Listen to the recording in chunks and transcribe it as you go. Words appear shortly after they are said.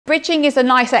bridging is a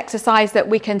nice exercise that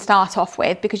we can start off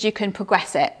with because you can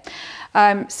progress it.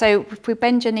 So if we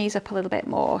bend your knees up a little bit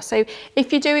more. So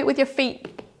if you do it with your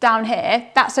feet down here,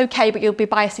 that's okay, but you'll be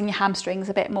biasing your hamstrings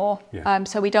a bit more. Yeah.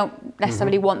 So we don't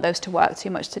necessarily want those to work too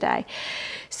much today.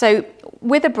 So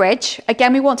with a bridge,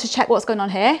 again, we want to check what's going on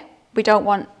here. We don't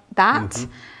want that.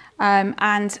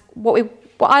 And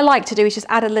what I like to do is just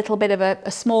add a little bit of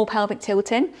a small pelvic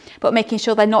tilt in, but making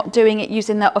sure they're not doing it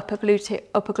using the upper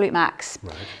glute max.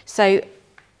 Right. So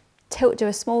do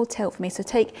a small tilt for me. So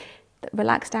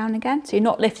relax down again. So you're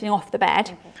not lifting off the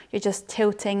bed. You're just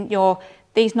tilting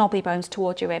these knobbly bones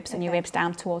towards your ribs and your ribs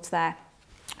down towards there.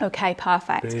 Okay,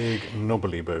 perfect. Big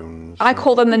knobbly bones. I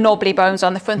call them the knobbly bones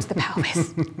on the front of the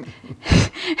pelvis.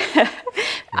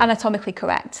 Anatomically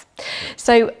correct.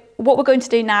 So what we're going to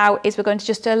do now is we're going to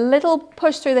just do a little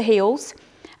push through the heels,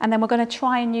 and then we're going to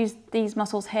try and use these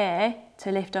muscles here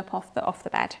to lift up off the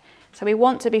bed. So we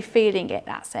want to be feeling it,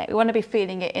 that's it. We want to be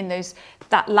feeling it in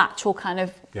that lateral kind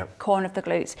of corner of the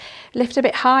glutes. Lift a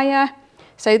bit higher.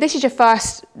 So this is your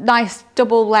first nice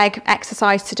double leg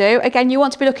exercise to do. Again, you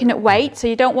want to be looking at weight, so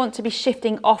you don't want to be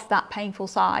shifting off that painful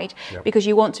side because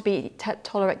you want to be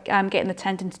getting the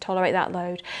tendon to tolerate that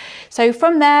load. So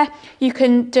from there, you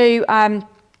can do a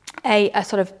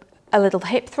little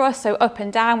hip thrust, so up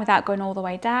and down without going all the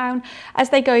way down. As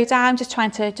they go down, just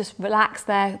trying to relax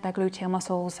their gluteal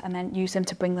muscles and then use them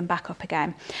to bring them back up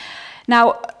again.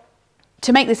 Now,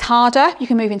 to make this harder, you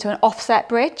can move into an offset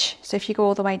bridge. So if you go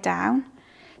all the way down,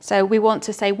 so we want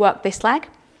to say work this leg.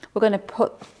 We're going to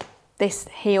put this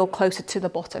heel closer to the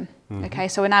bottom. Okay,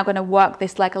 so we're now going to work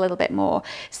this leg a little bit more.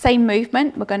 Same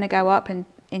movement, we're going to go up and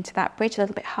into that bridge a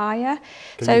little bit higher.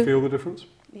 Can you feel the difference?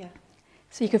 Yeah.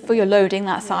 So you can feel you're loading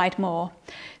that side more.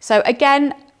 So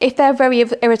again, if they're very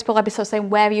irritable, I'd be sort of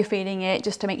saying, where are you feeling it?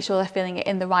 Just to make sure they're feeling it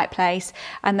in the right place,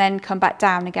 and then come back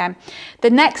down again. The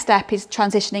next step is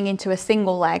transitioning into a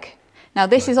single leg. Now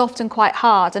this is often quite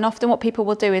hard, and often what people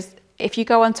will do is, if you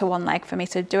go onto one leg for me,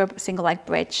 so do a single leg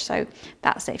bridge, so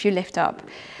that's it, if you lift up.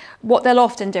 What they'll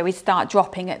often do is start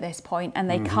dropping at this point, and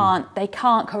they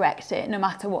can't correct it no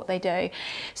matter what they do.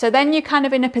 So then you're kind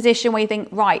of in a position where you think,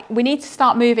 right, we need to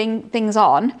start moving things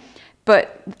on,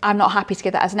 but I'm not happy to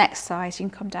give that as an exercise. You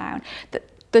can come down.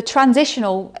 The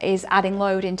transitional is adding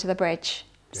load into the bridge.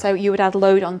 So you would add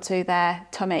load onto their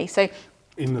tummy. So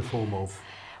in the form of?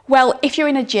 Well, if you're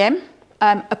in a gym,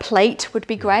 a plate would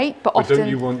be great, but often... don't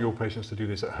you want your patients to do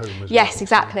this at home as well? Yes,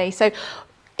 exactly. So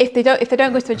if they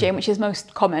don't go to the gym, which is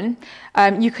most common,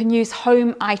 you can use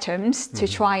home items to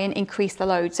try and increase the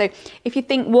load. So if you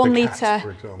think 1 litre,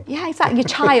 for example. Yeah, exactly, your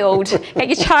child, get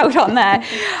your child on there.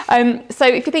 So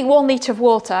if you think 1 litre of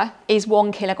water is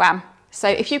 1 kilogram. So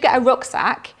if you get a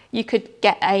rucksack, you could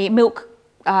get a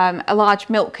large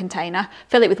milk container,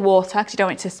 fill it with water because you don't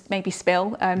want it to maybe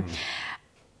spill.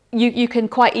 You can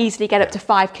quite easily get up to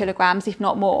 5 kilograms, if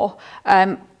not more,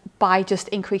 by just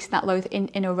increasing that load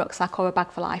in a rucksack or a bag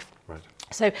for life. Right.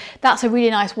 So that's a really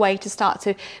nice way to start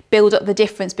to build up the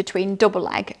difference between double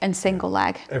leg and single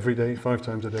leg. Every day, 5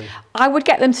 times a day? I would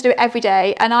get them to do it every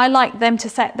day, and I like them to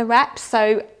set the reps.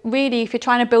 So really, if you're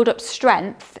trying to build up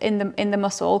strength in the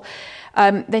muscle,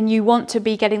 then you want to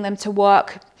be getting them to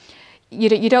work.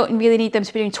 You don't really need them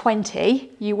to be doing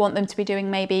 20. You want them to be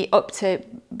doing maybe up to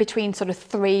between sort of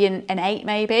 3 and 8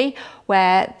 maybe,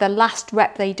 where the last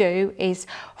rep they do is,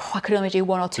 I could only do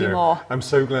 1 or 2 more. I'm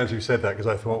so glad you said that, because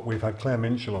I thought we've had Claire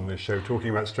Minchell on this show talking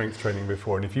about strength training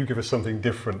before, and if you give us something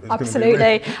different, it's absolutely.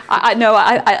 Going to be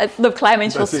I love Claire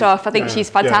Minchell's stuff. I think she's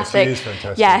fantastic. Yeah, she is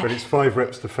fantastic. Yeah. But it's 5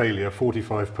 reps to failure,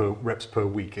 45 reps per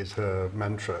week is her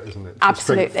mantra, isn't it?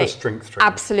 Absolutely. For strength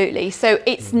training. Absolutely. So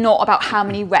it's not about how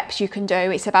many reps you can do.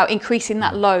 It's about increasing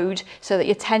that load so that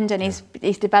your tendon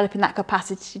is developing that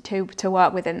capacity to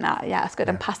work within that. Yeah, that's good.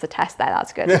 And pass the test there.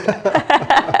 That's good.